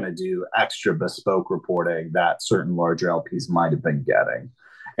 We're not going to do extra bespoke reporting that certain larger LPs might have been getting.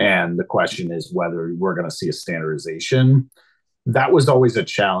 And the question is whether we're going to see a standardization. That was always a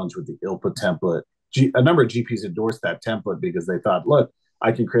challenge with the ILPA template. A number of GPs endorsed that template because they thought, look,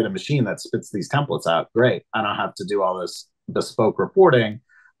 I can create a machine that spits these templates out. Great. I don't have to do all this bespoke reporting.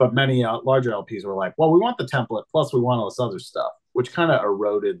 But many larger LPs were like, well, we want the template, plus we want all this other stuff, which kind of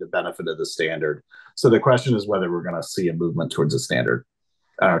eroded the benefit of the standard. So the question is whether we're going to see a movement towards a standard.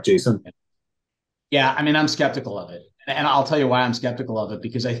 Jason? Yeah, I mean, I'm skeptical of it. And I'll tell you why I'm skeptical of it,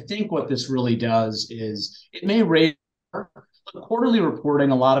 because I think what this really does is it may raise quarterly reporting.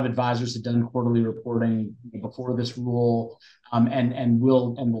 A lot of advisors have done quarterly reporting before this rule, and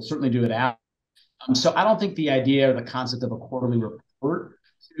will certainly do it after. So I don't think the idea or the concept of a quarterly report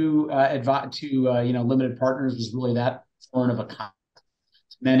to limited partners was really that foreign of a concept.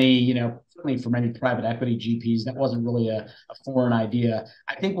 Many, certainly for many private equity GPs, that wasn't really a foreign idea.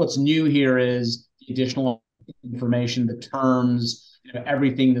 I think what's new here is the additional information, the terms,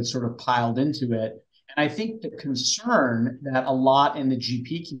 everything that's sort of piled into it. And I think the concern that a lot in the GP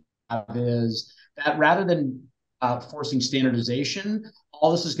community have is that rather than forcing standardization,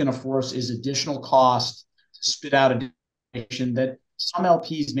 all this is going to force is additional cost to spit out a information that some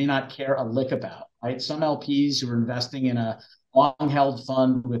LPs may not care a lick about, right? Some LPs who are investing in a long-held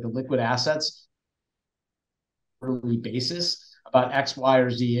fund with liquid assets quarterly basis about X, Y, or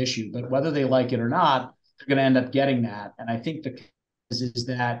Z issue, but whether they like it or not, they're going to end up getting that. And I think the is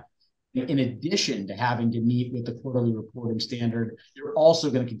that in addition to having to meet with the quarterly reporting standard, you're also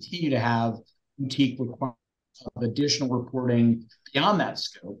going to continue to have boutique requirements of additional reporting beyond that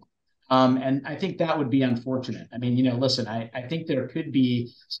scope. And I think that would be unfortunate. I mean, listen, I think there could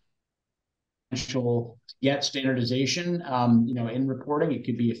be potential to get standardization, in reporting. It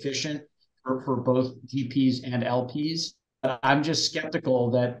could be efficient for both GPs and LPs. But I'm just skeptical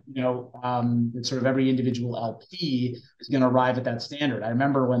that, that sort of every individual LP is going to arrive at that standard. I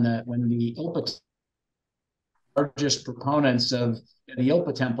remember when the ILPA largest proponents of the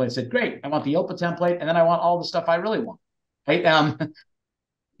ILPA template said, great, I want the ILPA template, and then I want all the stuff I really want. Right?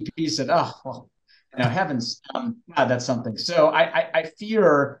 GP said, oh, well, heavens, God, that's something. So I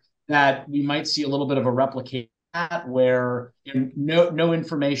fear that we might see a little bit of a replication where no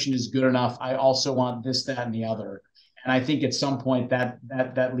information is good enough. I also want this, that, and the other. And I think at some point that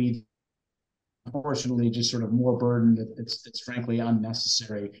leads, unfortunately, just sort of more burden that's frankly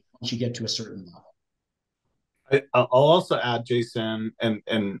unnecessary once you get to a certain level. I'll also add, Jason, and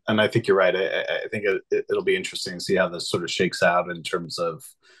I think you're right. I think it'll be interesting to see how this sort of shakes out in terms of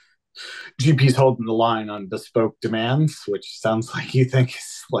GPs holding the line on bespoke demands, which sounds like you think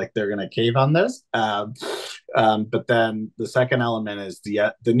is like they're going to cave on this. But then the second element is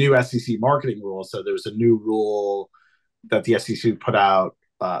the new SEC marketing rule. So there's a new rule that the SEC put out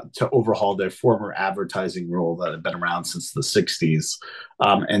to overhaul their former advertising rule that had been around since the 60s.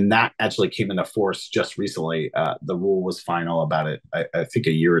 And that actually came into force just recently. The rule was final about it, I think,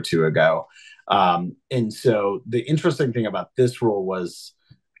 a year or two ago. And so the interesting thing about this rule was,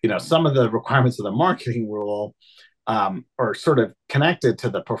 some of the requirements of the marketing rule are sort of connected to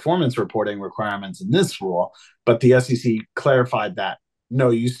the performance reporting requirements in this rule, but the SEC clarified that no,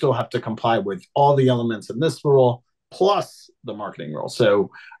 you still have to comply with all the elements in this rule plus the marketing rule.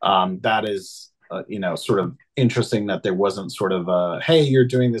 So that is, sort of interesting that there wasn't sort of a, hey, you're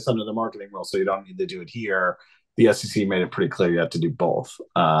doing this under the marketing rule, so you don't need to do it here. The SEC made it pretty clear you have to do both.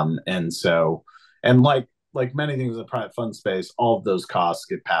 And like many things in the private fund space, all of those costs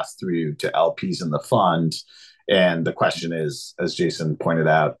get passed through to LPs in the fund. And the question is, as Jason pointed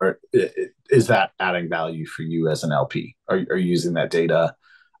out, is that adding value for you as an LP? Are you using that data?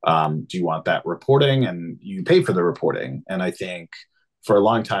 Do you want that reporting? And you pay for the reporting. And I think for a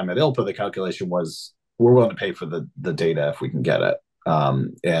long time at ILPA, the calculation was we're willing to pay for the data if we can get it.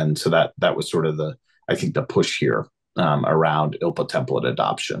 And so that was sort of I think the push here around ILPA template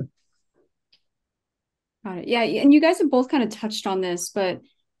adoption. Got it. Yeah, and you guys have both kind of touched on this, but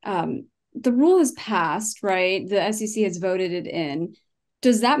the rule has passed, right? The SEC has voted it in.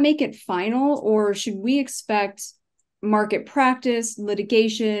 Does that make it final, or should we expect market practice,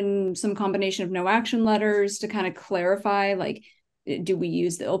 litigation, some combination of no action letters to kind of clarify, like, do we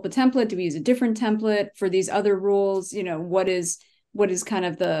use the ILPA template? Do we use a different template for these other rules? What is kind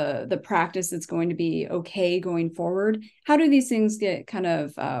of the practice that's going to be okay going forward? How do these things get kind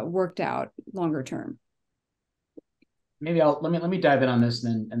of worked out longer term? Maybe let me dive in on this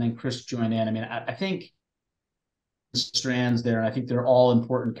and then Chris join in. I mean, I think strands there, and I think they're all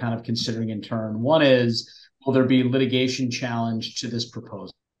important kind of considering in turn. One is, will there be litigation challenge to this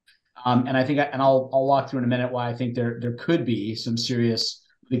proposal? And I think, I'll walk through in a minute why I think there could be some serious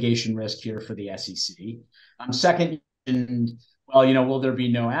litigation risk here for the SEC. Second, well, will there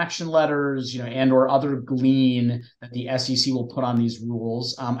be no action letters, and or other glean that the SEC will put on these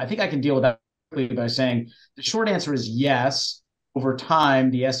rules? I think I can deal with that by saying the short answer is yes. Over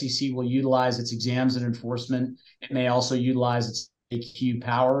time, the SEC will utilize its exams and enforcement. It may also utilize its AQ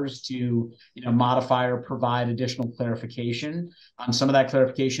powers to modify or provide additional clarification. Some of that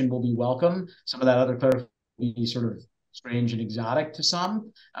clarification will be welcome. Some of that other clarification will be sort of strange and exotic to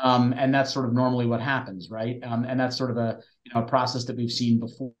some. And that's sort of normally what happens, right? And that's sort of a process that we've seen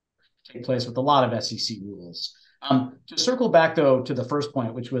before take place with a lot of SEC rules. To circle back, though, to the first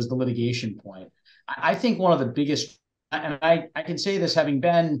point, which was the litigation point, I think one of the biggest, and I can say this having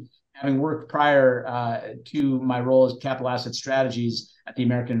worked prior to my role as capital asset strategies at the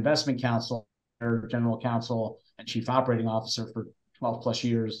American Investment Council, or general counsel and chief operating officer for 12 plus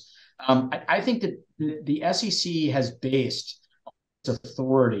years. I think that the SEC has based its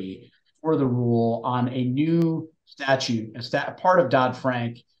authority for the rule on a new statute, a part of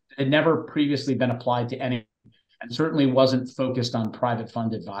Dodd-Frank that had never previously been applied to any, and certainly wasn't focused on private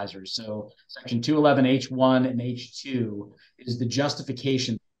fund advisors. So Section 211H1 and H2 is the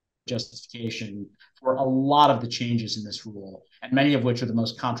justification for a lot of the changes in this rule, and many of which are the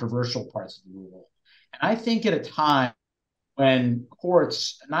most controversial parts of the rule. And I think at a time when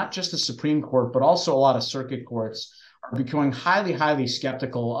courts, not just the Supreme Court, but also a lot of circuit courts, are becoming highly, highly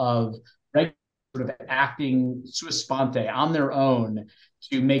skeptical of sort of acting sua sponte on their own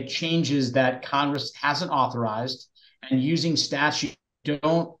to make changes that Congress hasn't authorized, and using statute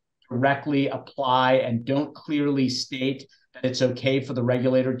don't directly apply and don't clearly state that it's okay for the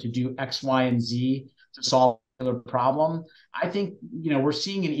regulator to do X, Y, and Z to solve a problem. I think we're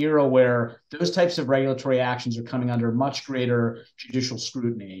seeing an era where those types of regulatory actions are coming under much greater judicial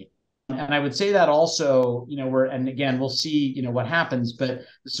scrutiny. And I would say that also, and again, we'll see, what happens, but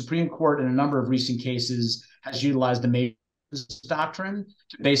the Supreme Court in a number of recent cases has utilized the major doctrine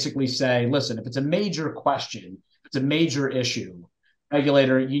to basically say, listen, if it's a major question, if it's a major issue,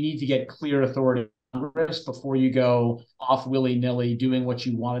 regulator, you need to get clear authority Congress before you go off willy-nilly doing what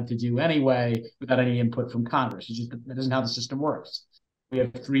you wanted to do anyway without any input from Congress. That isn't how the system works. We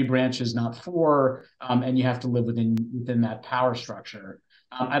have 3 branches, not 4, and you have to live within that power structure.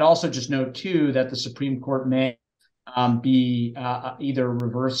 I'd also just note, too, that the Supreme Court may be either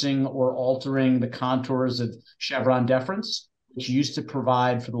reversing or altering the contours of Chevron deference, which used to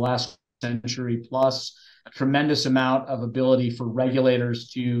provide for the last century plus a tremendous amount of ability for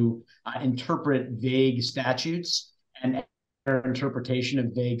regulators to interpret vague statutes, and their interpretation of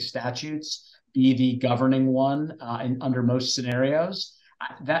vague statutes be the governing one under most scenarios.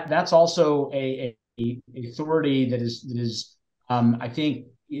 That's also a authority that is I think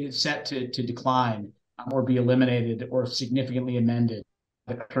is set to decline or be eliminated or significantly amended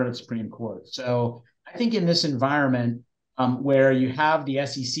by the current Supreme Court. So I think in this environment where you have the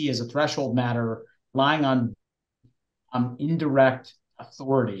SEC as a threshold matter relying on indirect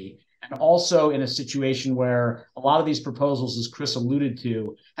authority, and also in a situation where a lot of these proposals, as Chris alluded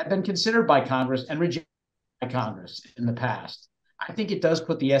to, have been considered by Congress and rejected by Congress in the past. I think it does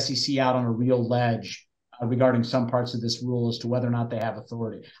put the SEC out on a real ledge regarding some parts of this rule as to whether or not they have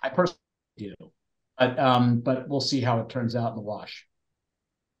authority. I personally do, but we'll see how it turns out in the wash.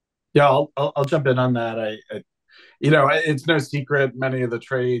 Yeah, I'll jump in on that. It's no secret many of the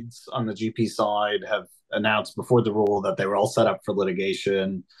trades on the GP side have announced before the rule that they were all set up for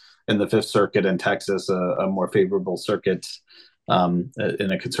litigation in the Fifth Circuit in Texas, a more favorable circuit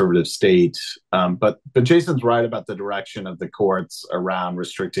in a conservative state. But Jason's right about the direction of the courts around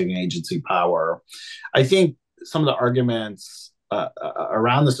restricting agency power. I think some of the arguments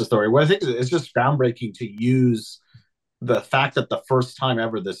around this authority, what I think is just groundbreaking to use the fact that the first time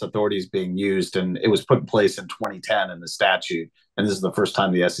ever this authority is being used, and it was put in place in 2010 in the statute, and this is the first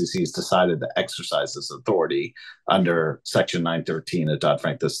time the SEC has decided to exercise this authority under Section 913 of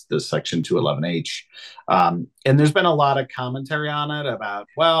Dodd-Frank, this Section 211H. And there's been a lot of commentary on it about,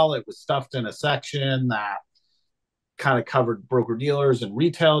 well, it was stuffed in a section that kind of covered broker-dealers and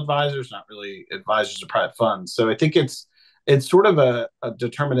retail advisors, not really advisors of private funds. So I think it's sort of a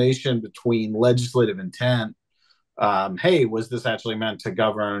determination between legislative intent. Hey, was this actually meant to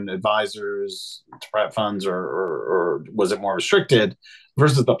govern advisors to private funds, or was it more restricted,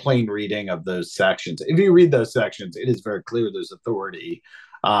 versus the plain reading of those sections? If you read those sections, it is very clear there's authority.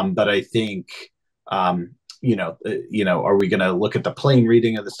 But I think, are we going to look at the plain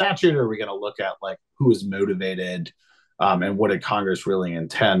reading of the statute, or are we going to look at like who is motivated, and what did Congress really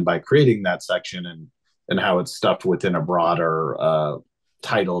intend by creating that section, and how it's stuffed within a broader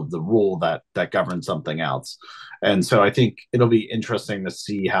title of the rule that governs something else. And so I think it'll be interesting to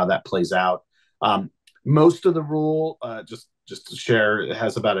see how that plays out. Most of the rule, just to share, it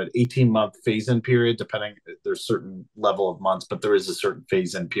has about an 18-month phase-in period, depending, there's certain level of months, but there is a certain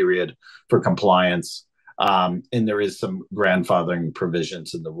phase-in period for compliance. And there is some grandfathering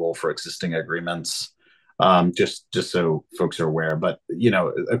provisions in the rule for existing agreements, just so folks are aware. But,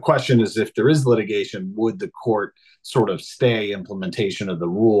 a question is, if there is litigation, would the court sort of stay implementation of the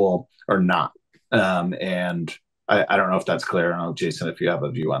rule or not? And I don't know if that's clear. I don't know, Jason, if you have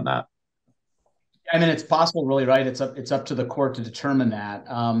a view on that. I mean, it's possible, really, right? It's up to the court to determine that.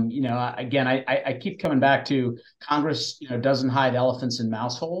 Again, I keep coming back to Congress, doesn't hide elephants in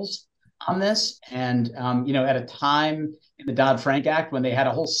mouse holes on this. And, at a time in the Dodd-Frank Act when they had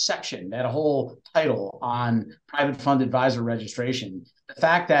a whole section, they had a whole title on private fund advisor registration, the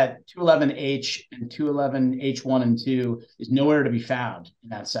fact that 211H and 211H1 and 2 is nowhere to be found in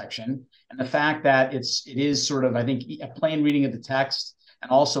that section, and the fact that it is sort of, I think, a plain reading of the text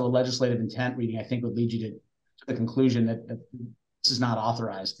and also a legislative intent reading, I think would lead you to the conclusion that this is not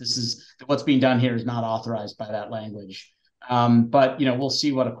authorized. What's being done here is not authorized by that language. But we'll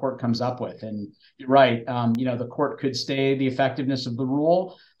see what a court comes up with. And you're right. The court could stay the effectiveness of the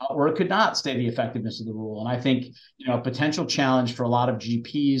rule, or it could not stay the effectiveness of the rule. And I think a potential challenge for a lot of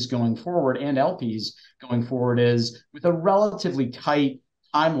GPs going forward and LPs going forward is, with a relatively tight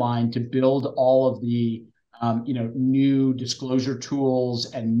timeline to build all of the new disclosure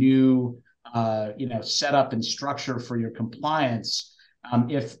tools and new setup and structure for your compliance.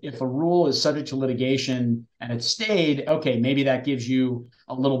 If a rule is subject to litigation and it's stayed, okay, maybe that gives you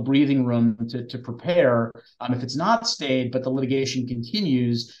a little breathing room to prepare. If it's not stayed, but the litigation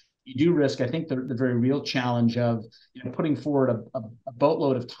continues, you do risk, I think, the very real challenge of putting forward a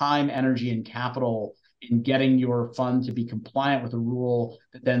boatload of time, energy, and capital in getting your fund to be compliant with a rule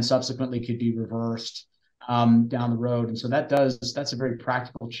that then subsequently could be reversed down the road. And so that's a very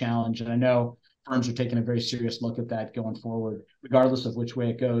practical challenge. And I know firms are taking a very serious look at that going forward, regardless of which way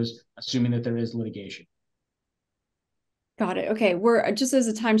it goes, assuming that there is litigation. Got it. Okay, we're just, as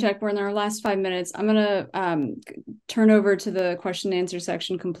a time check, we're in our last 5 minutes. I'm gonna turn over to the question and answer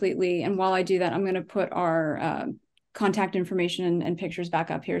section completely. And while I do that, I'm gonna put our contact information and pictures back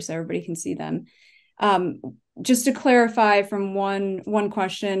up here so everybody can see them. Just to clarify from one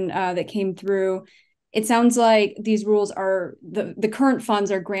question that came through, it sounds like these rules are, the current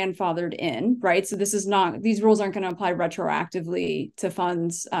funds are grandfathered in, right? So these rules aren't going to apply retroactively to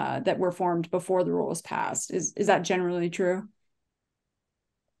funds that were formed before the rule was passed. Is that generally true?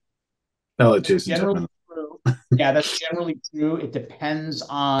 No, Jason. Generally true. Yeah, that's generally true. It depends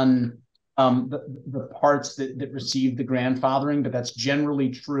on the parts that receive the grandfathering, but that's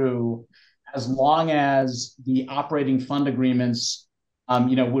generally true. as long as the operating fund agreements,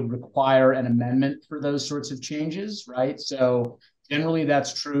 would require an amendment for those sorts of changes, right? So generally,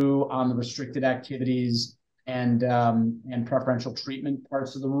 that's true on the restricted activities and preferential treatment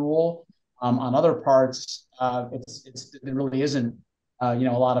parts of the rule. On other parts, there really isn't a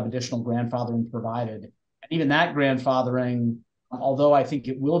lot of additional grandfathering provided. And even that grandfathering, although I think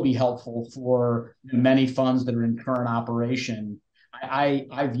it will be helpful for many funds that are in current operation,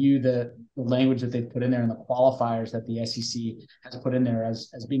 I view the language that they've put in there and the qualifiers that the SEC has put in there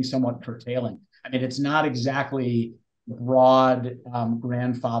as being somewhat curtailing. I mean, it's not exactly broad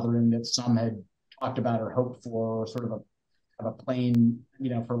grandfathering that some had talked about or hoped for, or sort of a plain,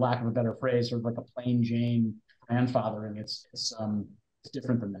 for lack of a better phrase, sort of like a plain Jane grandfathering. It's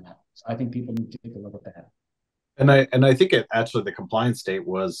different than that. So I think people need to take a look at that. And I think it actually the compliance date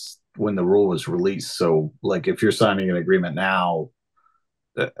was when the rule was released. So like if you're signing an agreement now,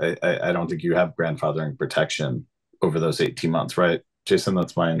 I don't think you have grandfathering protection over those 18 months, right? Jason,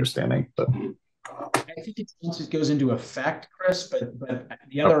 that's my understanding. But I think it's once it goes into effect, Chris. But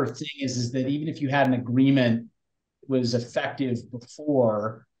the other thing is that even if you had an agreement was effective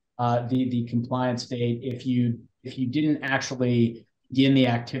before the compliance date, if you didn't actually begin the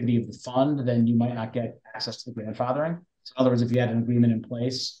activity of the fund, then you might not get access to the grandfathering. So in other words, if you had an agreement in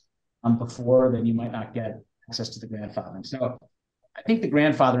place before, then you might not get access to the grandfathering. So I think the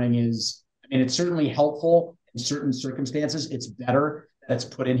grandfathering is, it's certainly helpful in certain circumstances. It's better that it's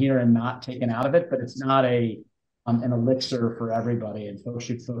put in here and not taken out of it, but it's not an elixir for everybody, and folks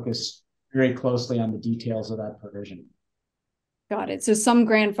should focus very closely on the details of that provision. Got it. So some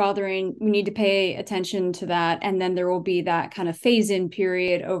grandfathering, we need to pay attention to that. And then there will be that kind of phase-in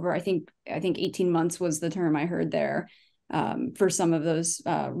period over, I think 18 months was the term I heard there, for some of those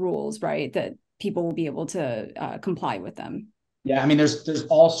rules, right? That people will be able to comply with them. Yeah, there's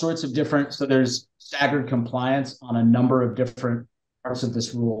all sorts of different, so there's staggered compliance on a number of different parts of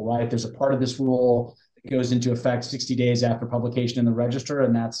this rule, right? There's a part of this rule that goes into effect 60 days after publication in the register,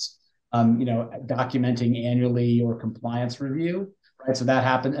 and that's documenting annually your compliance review, right? So that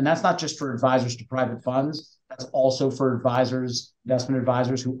happened, and that's not just for advisors to private funds. That's also for investment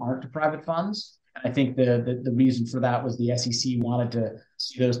advisors who aren't to private funds. And I think the reason for that was the SEC wanted to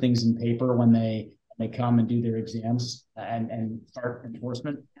see those things in paper when they come and do their exams and start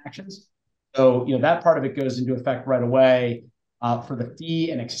enforcement actions. So that part of it goes into effect right away. For the fee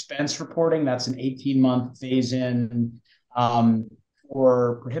and expense reporting, that's an 18-month phase-in.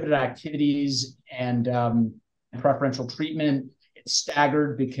 For prohibited activities and preferential treatment, it's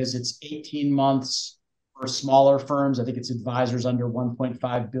staggered because it's 18 months for smaller firms. I think it's advisors under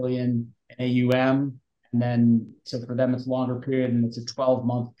 1.5 billion in AUM. And then, so for them, it's a longer period, and it's a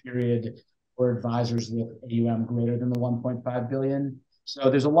 12-month period for advisors with AUM greater than the 1.5 billion. So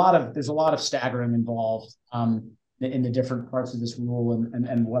there's a lot of staggering involved in the different parts of this rule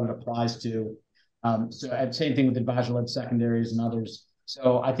and what it applies to. So same thing with advisor-led secondaries and others.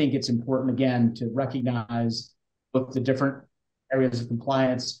 So I think it's important, again, to recognize both the different areas of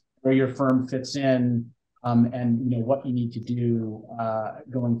compliance, where your firm fits in, and what you need to do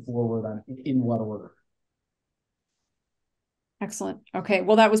going forward in what order. Excellent. Okay,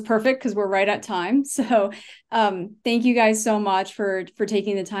 well, that was perfect because we're right at time. So thank you guys so much for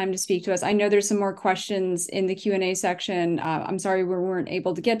taking the time to speak to us. I know there's some more questions in the Q&A section. I'm sorry we weren't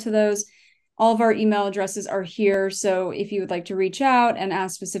able to get to those. All of our email addresses are here. So if you would like to reach out and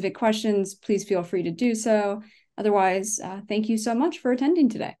ask specific questions, please feel free to do so. Otherwise, thank you so much for attending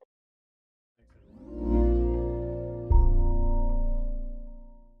today.